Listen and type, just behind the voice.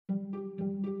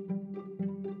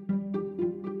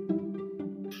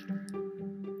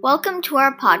Welcome to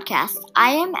our podcast.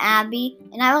 I am Abby,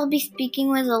 and I will be speaking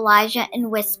with Elijah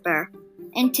and Whysper.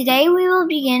 And today we will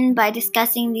begin by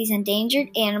discussing these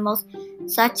endangered animals,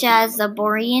 such as the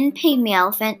Borean pygmy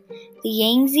elephant, the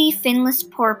Yangtze finless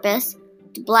porpoise,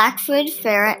 the black-footed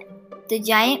ferret, the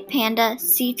giant panda,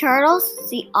 sea turtles,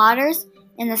 sea otters,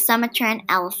 and the Sumatran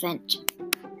elephant.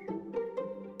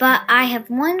 But I have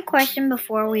one question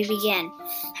before we begin.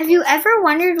 Have you ever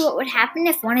wondered what would happen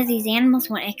if one of these animals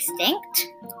went extinct?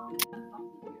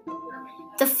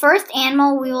 The first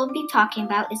animal we will be talking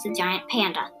about is the giant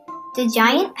panda. The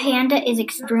giant panda is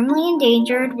extremely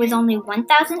endangered with only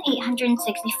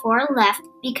 1,864 left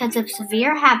because of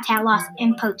severe habitat loss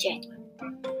and poaching.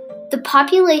 The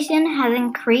population has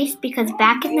increased because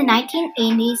back in the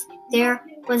 1980s there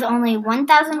was only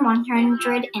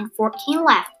 1,114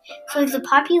 left, so the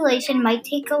population might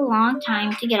take a long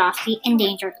time to get off the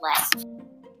endangered list.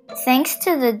 Thanks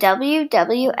to the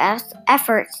WWF's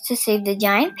efforts to save the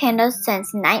giant pandas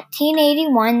since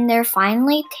 1981, they're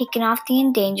finally taken off the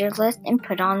endangered list and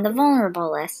put on the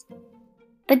vulnerable list.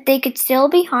 But they could still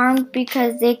be harmed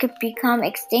because they could become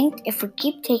extinct if we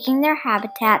keep taking their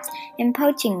habitats and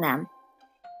poaching them.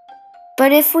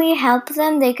 But if we help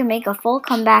them, they can make a full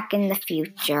comeback in the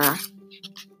future.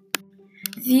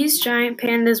 These giant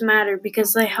pandas matter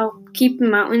because they help keep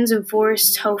mountains and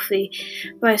forests healthy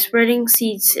by spreading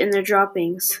seeds in their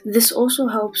droppings. This also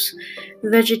helps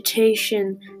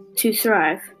vegetation to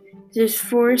thrive. This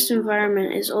forest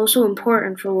environment is also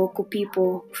important for local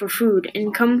people for food,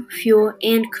 income, fuel,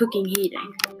 and cooking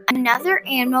heating. Another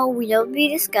animal we'll be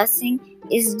discussing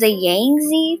is the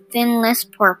Yangtze finless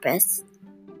porpoise.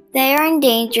 They are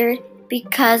endangered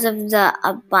because of the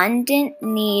abundant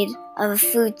need of a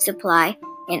food supply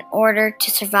in order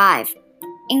to survive.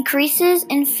 Increases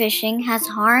in fishing has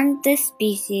harmed this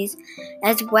species,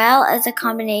 as well as a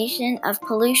combination of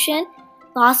pollution,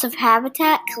 loss of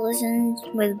habitat, collisions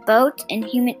with boats, and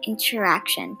human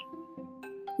interaction.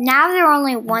 Now there are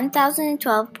only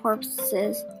 1,012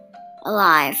 porpoises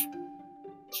alive.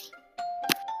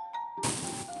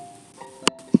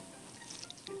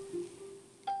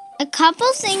 A couple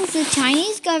things the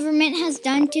Chinese government has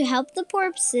done to help the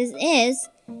porpoises is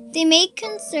they made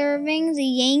conserving the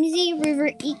Yangtze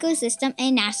River ecosystem a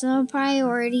national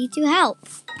priority to help.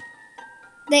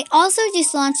 They also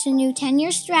just launched a new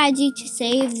 10-year strategy to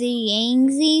save the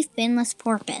Yangtze finless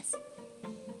porpoise.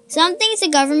 Some things the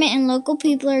government and local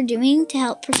people are doing to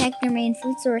help protect their main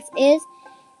food source is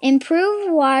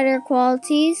improve water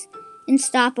qualities and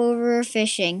stop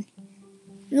overfishing.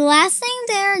 The last thing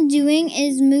they're doing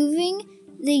is moving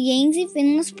the Yangtze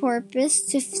finless porpoise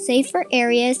to safer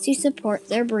areas to support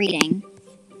their breeding.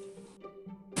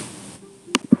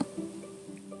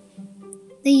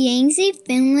 The Yangtze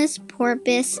finless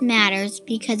porpoise matters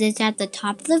because it's at the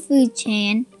top of the food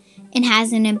chain and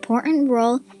has an important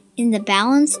role in the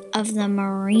balance of the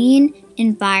marine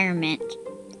environment.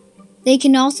 They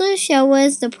can also show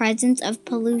us the presence of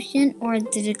pollution or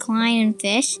the decline in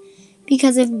fish,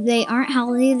 because if they aren't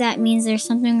healthy, that means there's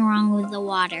something wrong with the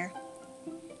water.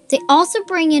 They also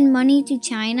bring in money to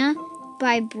China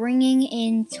by bringing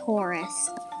in tourists.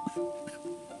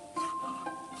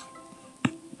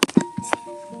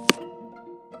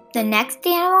 The next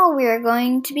animal we are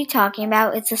going to be talking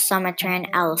about is the Sumatran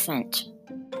elephant.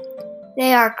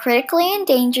 They are critically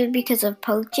endangered because of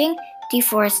poaching,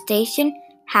 deforestation,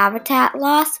 habitat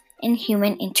loss, and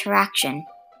human interaction.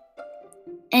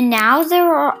 And now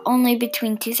there are only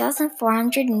between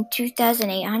 2,400 and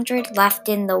 2,800 left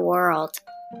in the world.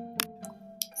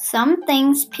 Some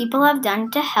things people have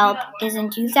done to help is in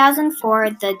 2004,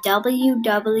 the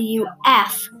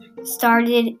WWF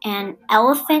started an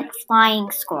elephant flying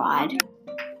squad.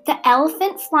 The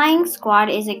elephant flying squad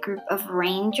is a group of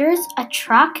rangers, a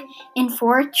truck, and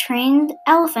 4 trained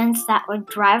elephants that would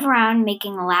drive around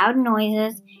making loud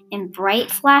noises and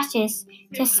bright flashes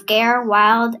to scare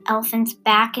wild elephants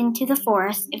back into the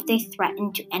forest if they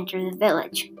threaten to enter the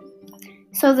village.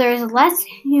 So there's less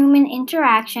human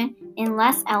interaction and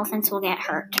less elephants will get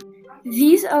hurt.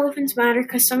 These elephants matter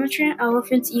because Sumatran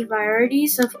elephants eat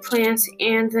varieties of plants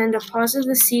and then deposit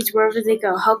the seeds wherever they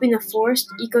go, helping the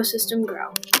forest ecosystem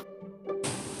grow.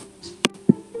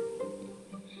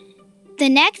 The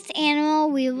next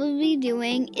animal we will be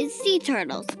doing is sea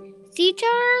turtles. Sea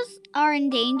turtles are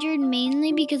endangered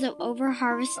mainly because of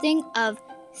overharvesting of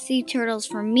sea turtles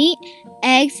for meat,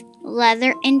 eggs,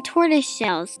 leather, and tortoise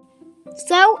shells.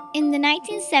 So, in the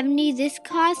 1970s, this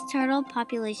caused turtle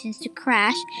populations to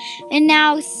crash, and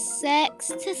now 6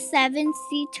 to 7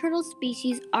 sea turtle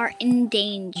species are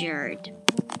endangered.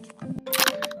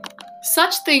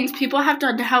 Such things people have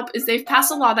done to help is they've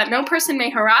passed a law that no person may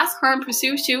harass, harm,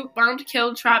 pursue, shoot, wound,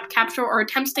 kill, trap, capture, or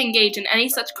attempts to engage in any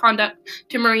such conduct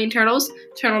to marine turtles,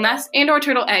 turtle nests, and/or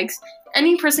turtle eggs.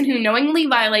 Any person who knowingly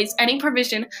violates any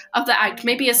provision of the Act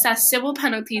may be assessed civil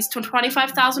penalties to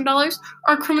 $25,000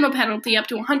 or a criminal penalty up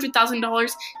to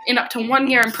 $100,000 and up to 1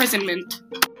 year imprisonment.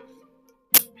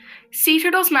 Sea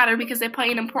turtles matter because they play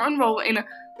an important role in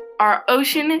our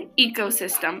ocean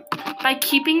ecosystem. By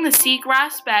keeping the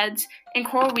seagrass beds and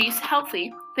coral reefs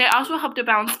healthy, they also help to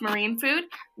balance marine food,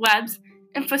 webs,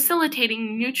 and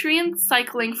facilitating nutrient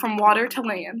cycling from water to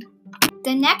land.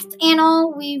 The next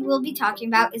animal we will be talking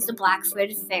about is the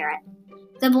black-footed ferret.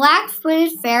 The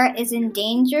black-footed ferret is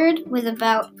endangered, with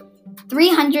about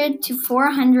 300 to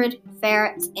 400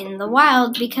 ferrets in the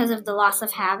wild because of the loss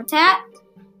of habitat,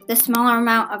 the smaller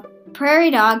amount of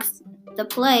prairie dogs, the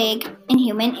plague, and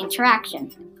human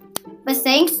interaction. But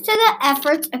thanks to the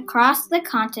efforts across the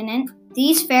continent,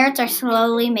 these ferrets are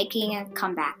slowly making a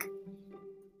comeback.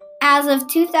 As of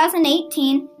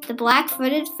 2018, the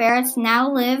black-footed ferrets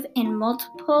now live in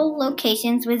multiple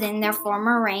locations within their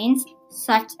former range,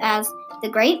 such as the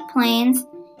Great Plains,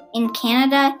 in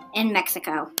Canada, and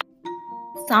Mexico.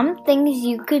 Some things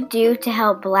you could do to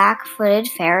help black-footed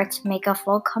ferrets make a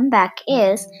full comeback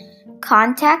is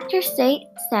contact your state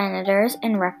senators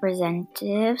and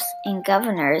representatives and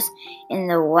governors in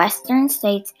the western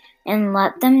states and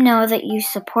let them know that you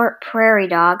support prairie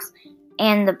dogs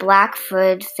and the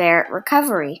black-footed ferret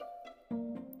recovery.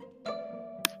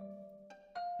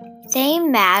 They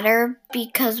matter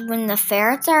because when the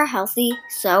ferrets are healthy,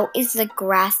 so is the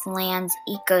grasslands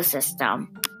ecosystem.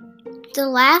 The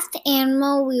last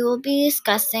animal we will be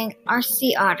discussing are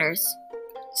sea otters.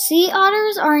 Sea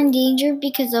otters are endangered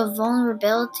because of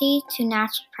vulnerability to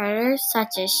natural predators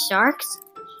such as sharks,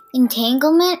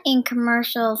 entanglement in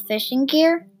commercial fishing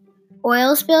gear,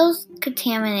 oil spills,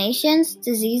 contaminations,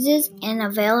 diseases, and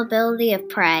availability of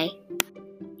prey.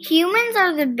 Humans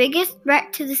are the biggest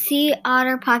threat to the sea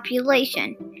otter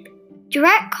population.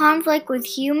 Direct conflict with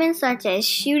humans, such as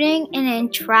shooting and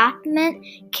entrapment,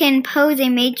 can pose a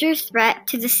major threat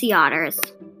to the sea otters.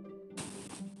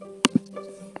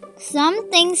 Some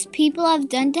things people have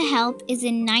done to help is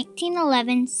in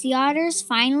 1911, sea otters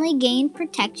finally gained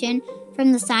protection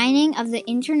from the signing of the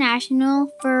International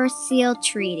Fur Seal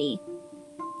Treaty.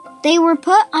 They were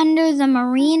put under the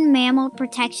Marine Mammal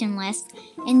Protection List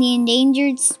and the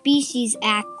Endangered Species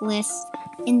Act list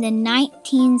in the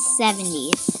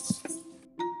 1970s.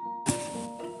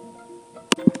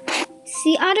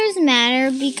 Sea otters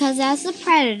matter because as the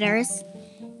predators,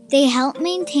 they help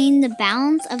maintain the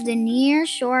balance of the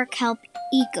near-shore kelp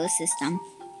ecosystem.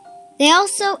 They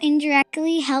also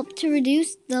indirectly help to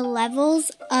reduce the levels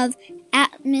of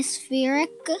atmospheric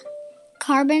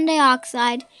carbon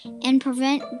dioxide and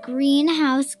prevent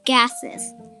greenhouse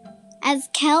gases, as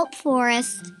kelp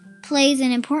forest plays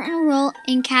an important role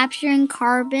in capturing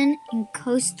carbon in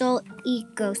coastal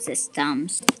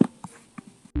ecosystems.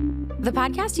 The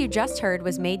podcast you just heard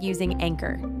was made using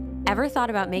Anchor. Ever thought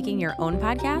about making your own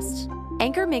podcast?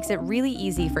 Anchor makes it really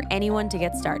easy for anyone to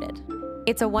get started.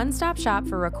 It's a one-stop shop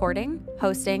for recording,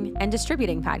 hosting, and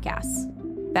distributing podcasts.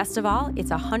 Best of all, it's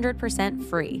 100%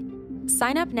 free.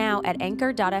 Sign up now at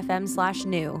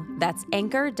anchor.fm/new. That's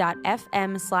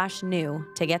anchor.fm/new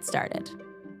to get started.